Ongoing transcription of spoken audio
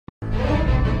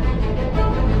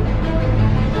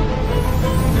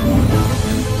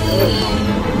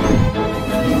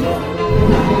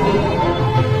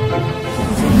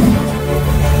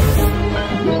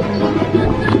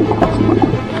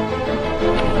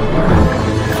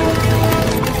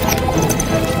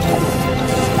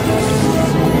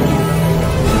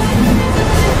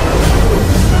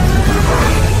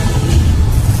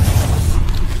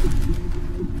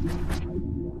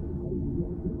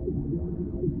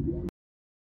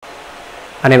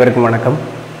அனைவருக்கும் வணக்கம்.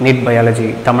 NEET biology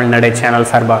தமிழ்நடை channel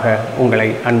சார்பாக உங்களை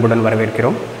அன்புடன்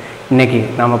வரவேற்கிறோம். இன்றைக்கி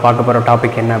நாம் பார்க்க போகிற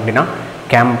டாபிக் என்ன அப்படின்னா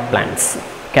கேம் பிளான்ஸ்.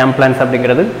 கேம் பிளான்ஸ்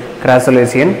அப்படிங்கிறது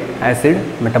crassulaccian ஆசிட்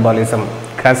மெட்டபாலிசம்.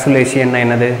 crassulaccian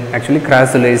என்னது? ஆக்சுவலி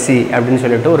crassulacci அப்படின்னு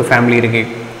சொல்லிட்டு ஒரு ஃபேமிலி இருக்குது,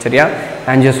 சரியா?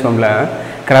 ஆஞ்சியோஸ்பெர்மில்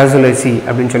crassulacci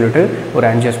அப்படின்னு சொல்லிட்டு ஒரு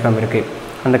ஆஞ்சியோஸ்பெர்ம் இருக்குது.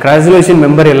 அந்த crassulaccian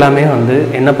மெம்பர் எல்லாமே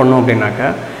என்ன பண்ணும் அப்படின்னாக்கா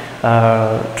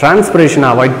டிரான்ஸ்பிரேஷனை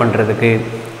அவாய்ட் பண்ணுறதுக்கு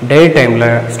டே டைமில்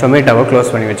ஸ்டொமேட்டாவை க்ளோஸ்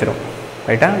பண்ணி வச்சிடும்,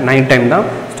 ரைட்டா? நைட் டைம் தான்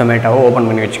ஸ்டொமேட்டாவை ஓப்பன்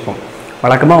பண்ணி வச்சுக்கும்.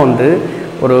 வழக்கமாக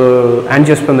ஒரு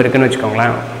ஆஞ்சியோஸ்பெர்ம் இருக்குதுன்னு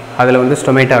வச்சுக்கோங்களேன், அதில்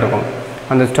ஸ்டொமேட்டா இருக்கும்.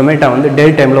 அந்த ஸ்டொமேட்டா டே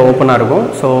டைமில் ஓப்பனாக இருக்கும்.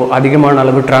 ஸோ அதிகமான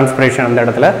அளவு டிரான்ஸ்பிரேஷன் அந்த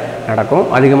இடத்துல நடக்கும்.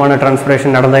 அதிகமான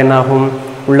டிரான்ஸ்பிரேஷன் நடந்தால் என்ன ஆகும்?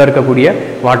 உள்ளே இருக்கக்கூடிய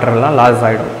வாட்டரெல்லாம் லாஸ்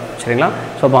ஆகிடும், சரிங்களா?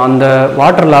 ஸோ அப்போ அந்த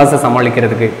வாட்டர் லாஸை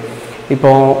சமாளிக்கிறதுக்கு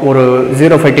இப்போது ஒரு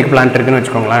ஜீரோஃபைட்டிக் பிளான்ட் இருக்குதுன்னு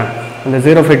வச்சுக்கோங்களேன். அந்த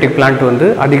ஜீரோஃபைட்டிக் பிளான்ட்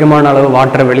அதிகமான அளவு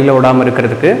வாட்டரை வெளியில் விடாமல்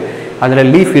இருக்கிறதுக்கு அதில்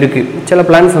லீஃப் இருக்குது. சில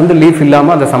பிளான்ட்ஸ் லீஃப்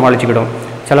இல்லாமல் அதை சமாளிச்சுக்கிடும்.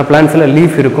 சில பிளான்ட்ஸில்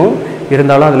லீஃப் இருக்கும்,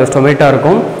 இருந்தாலும் அதில் ஸ்டொமேட்டா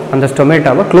இருக்கும். அந்த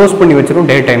ஸ்டொமேட்டாவை க்ளோஸ் பண்ணி வச்சிடும்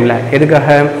டே டைமில்.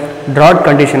 எதுக்காக? ட்ராட்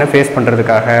கண்டிஷனை ஃபேஸ்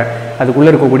பண்ணுறதுக்காக,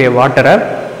 அதுக்குள்ளே இருக்கக்கூடிய வாட்டரை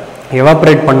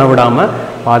எவாப்ரேட் பண்ண விடாமல்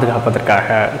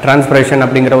பாதுகாப்பதற்காக, டிரான்ஸ்பிரேஷன்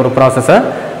அப்படிங்கிற ஒரு ப்ராசஸை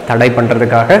தடை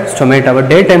பண்ணுறதுக்காக ஸ்டொமேட்டாவை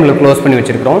டே டைமில் க்ளோஸ் பண்ணி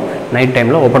வச்சுருக்கிறோம், நைட்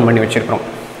டைமில் ஓப்பன் பண்ணி வச்சுருக்கிறோம்,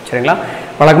 சரிங்களா?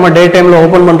 வழக்கமாக டே டைமில்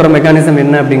ஓப்பன் பண்ணுற மெக்கானிசம்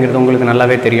என்ன அப்படிங்கிறது உங்களுக்கு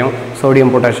நல்லாவே தெரியும்.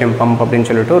 சோடியம் பொட்டாசியம் பம்ப் அப்படின்னு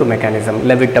சொல்லிட்டு ஒரு மெக்கானிசம்,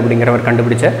 லெவிட் அப்படிங்கிறவர்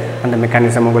கண்டுபிடிச்ச அந்த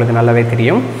மெக்கானிசம் உங்களுக்கு நல்லாவே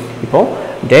தெரியும்.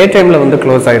 இப்போது டே டைமில்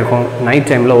க்ளோஸ் ஆகிருக்கும், நைட்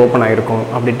டைமில் ஓப்பன் ஆகிருக்கும்.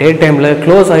 அப்படி டே டைமில்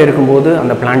க்ளோஸ் ஆகிருக்கும் போது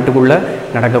அந்த பிளான்ட்டுக்குள்ளே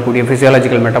நடக்கக்கூடிய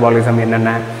ஃபிசியாலஜிக்கல் மெட்டபாலிசம்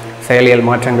என்னென்ன, செயலியல்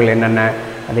மாற்றங்கள் என்னென்ன,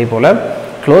 அதே போல்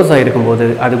க்ளோஸ் ஆகிருக்கும்போது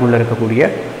அதுக்குள்ளே இருக்கக்கூடிய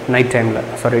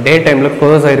டே டைமில்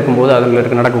க்ளோஸ் ஆகிருக்கும்போது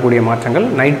அதில் நடக்கக்கூடிய மாற்றங்கள்,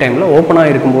 நைட் டைமில்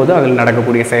ஓப்பனாக இருக்கும்போது அதில்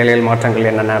நடக்கக்கூடிய செயலியல் மாற்றங்கள்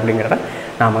என்னென்ன அப்படிங்கிறத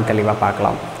நாம் தெளிவாக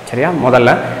பார்க்கலாம், சரியா?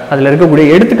 முதல்ல அதில் இருக்கக்கூடிய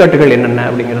எடுத்துக்காட்டுகள் என்னென்ன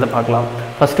அப்படிங்கிறத பார்க்கலாம்.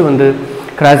 ஃபஸ்ட்டு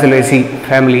crassulacci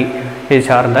ஃபேமிலி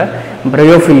சார்ந்த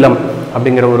பிரயோஃபில்லம்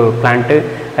அப்படிங்கிற ஒரு பிளான்ட்டு,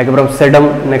 அதுக்கப்புறம் செடம்,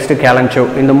 நெக்ஸ்ட்டு கேலன்சோ.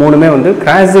 இந்த மூணுமே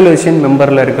crassulaccian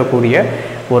மெம்பரில் இருக்கக்கூடிய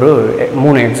ஒரு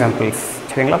 3 எக்ஸாம்பிள்ஸ்,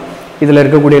 சரிங்களா? இதில்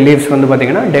இருக்கக்கூடிய லீவ்ஸ்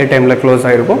பார்த்திங்கன்னா டே டைமில் க்ளோஸ்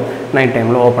ஆகிருக்கும், நைட்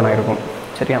டைமில் ஓப்பன் ஆகிருக்கும்,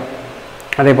 சரியா?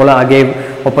 அதே போல் agave,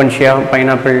 opuntia,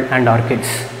 pineapple and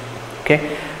orchids. Okay,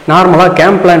 நார்மலாக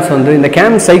கேம் பிளான்ஸ் இந்த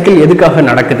கேம் சைக்கிள் எதுக்காக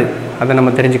நடக்குது அதை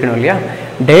நம்ம தெரிஞ்சுக்கணும் இல்லையா?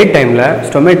 டே டைமில்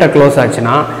ஸ்டொமேட்டா க்ளோஸ்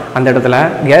ஆச்சுன்னா அந்த இடத்துல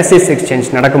கேஸஸ்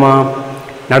எக்ஸ்சேஞ்ச் நடக்குமா?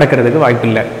 நடக்கிறதுக்கு வாய்ப்பு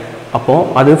இல்லை. அப்போது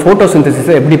அது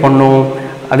ஃபோட்டோசிந்தசிஸை எப்படி பண்ணும்?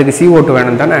 அதுக்கு CO2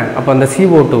 வேணும் தானே. அப்போ அந்த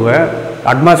CO2வை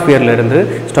அட்மாஸ்பியர்லேருந்து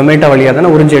ஸ்டொமேட்டா வழியாக தானே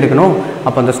உறிஞ்சி எடுக்கணும்.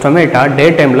 அப்போ அந்த ஸ்டொமேட்டா டே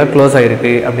டைமில் க்ளோஸ்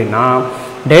ஆகிருக்கு அப்படின்னா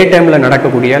டே டைமில்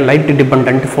நடக்கக்கூடிய லைட்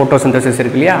டிபெண்ட் ஃபோட்டோசிந்தசிஸ்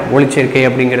இருக்கு இல்லையா, ஒளிச்சேர்க்கை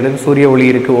அப்படிங்கிறதுக்கு சூரிய ஒளி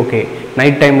இருக்குது, ஓகே.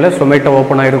 நைட் டைமில் ஸ்டொமேட்டா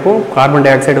ஓப்பன் ஆகிருக்கும், கார்பன்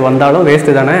டை ஆக்சைடு வந்தாலும்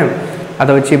வேஸ்ட்டு தானே,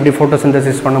 அதை வச்சு எப்படி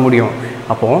ஃபோட்டோசிந்தசிஸ் பண்ண முடியும்?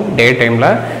 அப்போது டே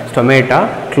டைமில் ஸ்டொமேட்டா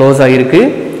க்ளோஸ் ஆகிருக்கு,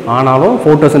 ஆனாலும்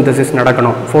ஃபோட்டோசிந்தசிஸ்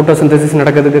நடக்கணும். ஃபோட்டோசிந்தசிஸ்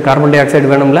நடக்கிறதுக்கு கார்பன் டை ஆக்சைடு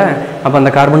வேணும்ல. அப்போ அந்த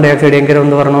கார்பன் டை ஆக்சைடு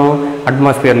எங்கேருந்து வரணும்?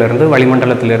 அட்மாஸ்பியர்லேருந்து,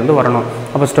 வளிமண்டலத்திலேருந்து வரணும்.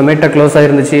 அப்போ ஸ்டொமேட்டா க்ளோஸ்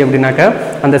ஆகிருந்துச்சு அப்படின்னாக்கா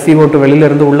அந்த CO2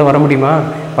 வெளியிலேருந்து உள்ளே வர முடியுமா?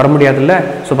 வர முடியாதுல்ல.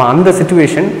 ஸோ இப்போ அந்த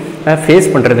சிச்சுவேஷன் ஃபேஸ்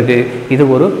பண்ணுறதுக்கு இது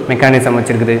ஒரு மெக்கானிசம்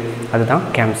வச்சுருக்குது, அதுதான்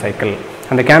கேம் சைக்கிள்.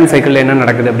 அந்த கேம் சைக்கிளில் என்ன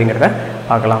நடக்குது அப்படிங்கிறத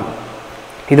பார்க்கலாம்.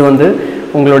 இது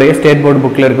உங்களுடைய ஸ்டேட் போர்டு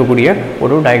புக்கில் இருக்கக்கூடிய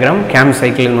ஒரு டயக்ராம், கேம்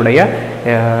சைக்கிளினுடைய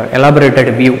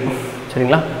எலாபரேட்டட் வியூ,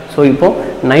 சரிங்களா? ஸோ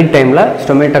இப்போது நைட் டைமில்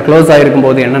ஸ்டொமேட்டா க்ளோஸ் ஆகிருக்கும்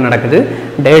போது என்ன நடக்குது,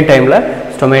 டே டைமில்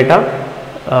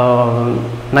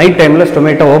நைட் டைமில்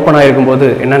ஸ்டொமேட்டா ஓப்பன் ஆகிருக்கும் போது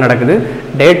என்ன நடக்குது,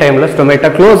 டே டைமில் ஸ்டொமேட்டா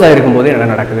க்ளோஸ் ஆகிருக்கும் போது என்ன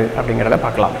நடக்குது அப்படிங்கிறத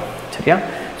பார்க்கலாம், சரியா?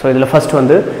 ஸோ இதில் ஃபஸ்ட்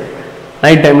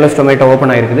நைட் டைமில் ஸ்டொமேட்டா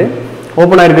ஓப்பன் ஆகிருக்குது.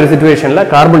 ஓப்பன் ஆகிருக்கிற சிச்சுவேஷனில்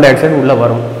கார்பன் டை ஆக்சைடு உள்ளே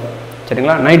வரும்,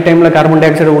 சரிங்களா? நைட் டைமில் கார்பன் டை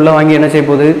ஆக்சைடு உள்ளே வாங்கி என்ன செய்ய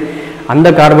போகுது? அந்த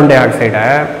கார்பன் டை ஆக்சைடை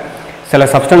சில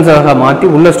சப்ஸ்டன்ஸாக மாற்றி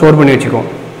உள்ளே ஸ்டோர் பண்ணி வச்சுக்கும்.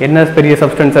 என்ன பெரிய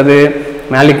சப்ஸ்டன்ஸ் அது?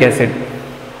 மேலிக் ஆசிட்,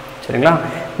 சரிங்களா?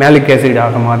 மேலிக்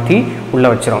ஆசிடாக மாற்றி உள்ளே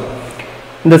வச்சிரும்.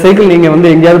 இந்த சைக்கிள்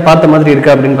நீங்கள் எங்கேயாவது பார்த்த மாதிரி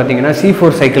இருக்கா அப்படின்னு பார்த்தீங்கன்னா C4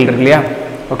 சைக்கிள் இருக்கு இல்லையா?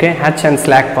 Okay, hatch and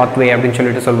slack pathway அப்படின்னு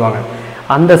சொல்லிட்டு சொல்லுவாங்க.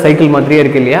 அந்த சைக்கிள் மாதிரியே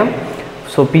இருக்குது இல்லையா?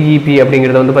 ஸோ PEP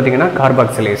அப்படிங்கிறது பார்த்தீங்கன்னா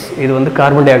கார்பாக்சிலேஸ். இது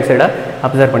கார்பன் டை ஆக்சைடை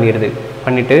அப்சர்வ்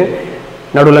பண்ணிவிட்டு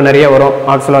நடுவில் நிறைய வரும்,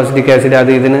 ஆக்சலோஅசிட்டிக் ஆசிட்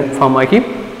அது இதுன்னு ஃபார்ம் ஆகி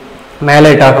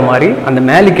மேலைட்டாக மாறி அந்த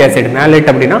மேலிக் ஆசிட், மேலைட்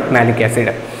அப்படின்னா மேலிக்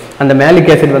ஆசிட், அந்த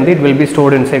malic acid it will be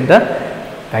stored inside the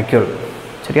vacuole,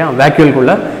 சரியா?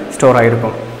 வேக்யூலுக்குள்ளே ஸ்டோர்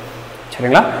ஆகிருக்கும்,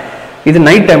 சரிங்களா? இது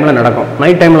நைட் டைமில் நடக்கும்.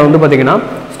 நைட் டைமில் பார்த்தீங்கன்னா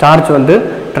ஸ்டார்ச்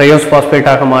ட்ரையோஸ்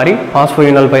பாஸ்பேட்டாக மாறி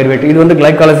பாஸ்போயினால் பைருவேட், இது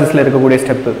கிளைகாலிசிஸில் இருக்கக்கூடிய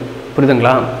ஸ்டெப்பு,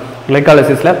 புரியுதுங்களா?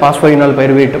 கிளைகாலிசிஸில் பாஸ்போயினால்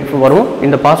பைருவேட் வரும்.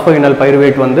 இந்த பாஸ்போயினால்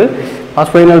பைருவேட்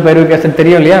பாஸ்போயினால் பைருவிக் ஆசிட்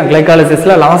தெரியும் இல்லையா?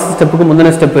 கிளைகாலிசிஸில் லாஸ்ட் ஸ்டெப்புக்கு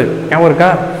முந்தின ஸ்டெப்பு ஞாபகம் இருக்கா?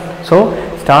 ஸோ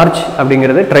ஸ்டார்ச்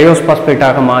அப்படிங்கிறது ட்ரையோஸ்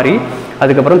பாஸ்பேட்டாக மாறி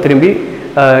அதுக்கப்புறம் திரும்பி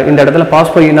இந்த இடத்துல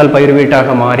பாஸ்போயினால்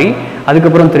பைருவேட்டாக மாறி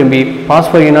அதுக்கப்புறம் திரும்பி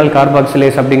பாஸ்போயினால்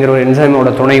கார்பாக்சிலேஸ் அப்படிங்கிற ஒரு என்சைமோட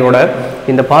துணையோட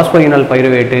இந்த பாஸ்போயினால்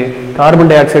பைருவேட்டு கார்பன்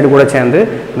டை ஆக்சைடு கூட சேர்ந்து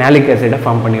மேலிக் ஆசிடை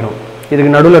ஃபார்ம் பண்ணிடும்.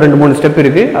 இதுக்கு நடுவில் 2-3 ஸ்டெப்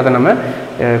இருக்குது, அதை நம்ம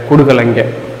கொடுக்கல இங்கே.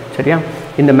 சரியா?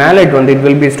 இந்த மேலைட் வந்து it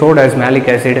will be stored as malic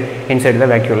acid inside the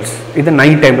vacuoles. இது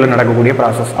நைட் டைமில் நடக்கக்கூடிய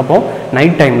ப்ராசஸ். அப்போது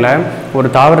நைட் டைமில் ஒரு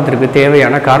தாவரத்திற்கு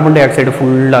தேவையான கார்பன் டை ஆக்சைடு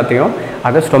ஃபுல்லாத்தையும்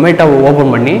அதை ஸ்டொமேட்டாவை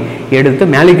ஓப்பன் பண்ணி எடுத்து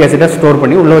மேலிக் ஆசிடை ஸ்டோர்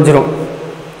பண்ணி உள்ளே வச்சிடும்.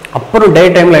 அப்புறம் டே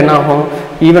டைமில் என்ன ஆகும்,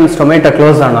 ஈவன் ஸ்டொமேட்டா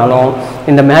க்ளோஸ் ஆனாலும்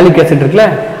இந்த மேலிக் ஆசிட் இருக்குல்ல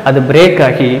அது பிரேக்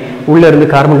ஆகி உள்ளேருந்து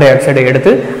கார்பன் டை ஆக்சைடை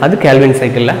எடுத்து அது கேல்வின்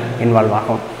சைக்கிளில் இன்வால்வ்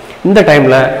ஆகும். இந்த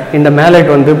டைமில் இந்த மேலைட்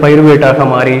வந்து பைருவேட்டாக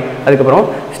மாறி அதுக்கப்புறம்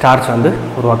ஸ்டார்ச் வந்து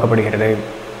உருவாக்கப்படுகிறது.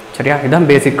 சரியா? இதுதான்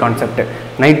பேசிக் கான்செப்ட்.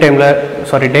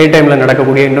 டே டைமில்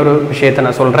நடக்கக்கூடிய இன்னொரு விஷயத்தை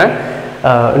நான் சொல்கிறேன்,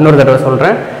 இன்னொரு தடவை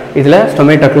சொல்கிறேன். இதில்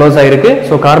ஸ்டொமேட்டா க்ளோஸ் ஆகிருக்கு,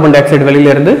 ஸோ கார்பன் டை ஆக்சைடு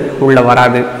வெளியிலேருந்து உள்ளே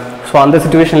வராது. ஸோ அந்த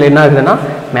சுச்சுவேஷனில் என்ன ஆகுதுன்னா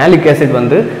மேலிக் ஆசிட்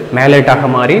வந்து மேலைட்டாக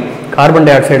மாறி கார்பன்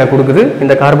டை ஆக்சைடை கொடுக்குது.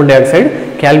 இந்த கார்பன் டை ஆக்சைடு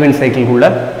கேல்வின் சைக்கிள்குள்ளே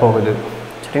போகுது.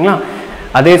 சரிங்களா?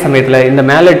 அதே சமயத்தில் இந்த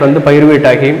மேலைட் வந்து பைருவேட்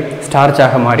ஆகி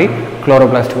ஸ்டார்ச்சாக மாறி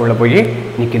குளோரோபிளாஸ்டுக்குள்ளே போய்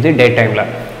நிற்கிது டே டைமில்.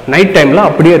 நைட் டைமில்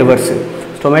அப்படியே ரிவர்ஸு,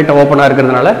 ஸ்டொமேட்டோ ஓப்பனாக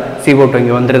இருக்கிறதுனால CO2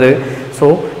 இங்கே வந்துடுது. ஸோ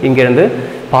இங்கேருந்து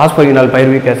பாஸ்போயினால்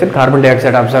பைருவிக் ஆசிட் கார்பன் டை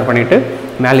ஆக்சைடை அப்சர்வ் பண்ணிவிட்டு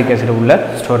மேலிக் ஆசிட் உள்ளே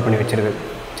ஸ்டோர் பண்ணி வச்சிருது.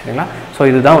 சரிங்களா? ஸோ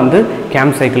இதுதான் வந்து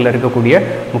கேம்ப் சைக்கிளில் இருக்கக்கூடிய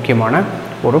முக்கியமான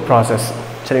ஒரு ப்ராசஸ்.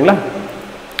 சரிங்களா?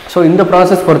 ஸோ இந்த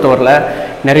ப்ராசஸ் பொறுத்தவரையில்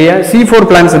நிறைய C4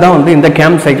 பிளான்ஸ் தான் வந்து இந்த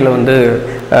கேம்ப் சைக்கிளை வந்து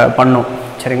பண்ணும்.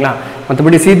 சரிங்களா?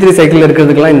 மற்றபடி C3 சைக்கிள்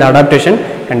இருக்கிறதுக்கெல்லாம் இந்த அடாப்டேஷன்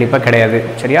கண்டிப்பாக கிடையாது.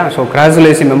 சரியா? ஸோ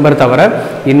கிராசுலேசி மெம்பர் தவிர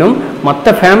இன்னும்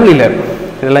மற்ற ஃபேமிலியில்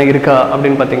இதெல்லாம் இருக்கா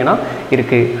அப்படின்னு பார்த்தீங்கன்னா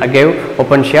இருக்குது. Agave,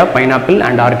 opuntia, pineapple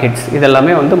and orchids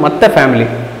இதெல்லாமே வந்து மற்ற ஃபேமிலி.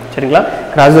 சரிங்களா?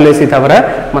 கிராசுலேசி தவிர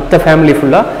மற்ற ஃபேமிலி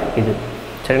ஃபுல்லாக இது.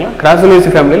 சரிங்களா?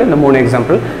 கிராசுலேசி ஃபேமிலியில் இந்த 3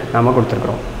 எக்ஸாம்பிள் நாம்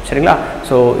கொடுத்துருக்குறோம். சரிங்களா?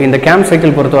 ஸோ இந்த கேம்ப்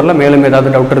சைக்கிள் பொறுத்தவரையில் மேலும்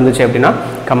ஏதாவது டவுட் இருந்துச்சு அப்படின்னா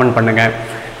கமெண்ட் பண்ணுங்கள்.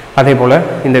 அதே போல்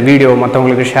இந்த வீடியோ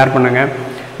மற்றவங்களுக்கு ஷேர் பண்ணுங்கள்.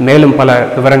 மேலும் பல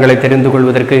விவரங்களை தெரிந்து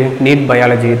கொள்வதற்கு நீட்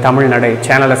பயாலஜி தமிழ் நடை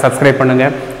சேனலை சப்ஸ்கிரைப்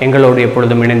பண்ணுங்கள். எங்களோடு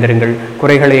எப்பொழுதும் இணைந்திருங்கள்.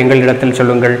 குறைகளை எங்களிடத்தில்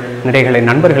சொல்லுங்கள், நிறைகளை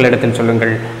நண்பர்களிடத்தில்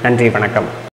சொல்லுங்கள். நன்றி, வணக்கம்.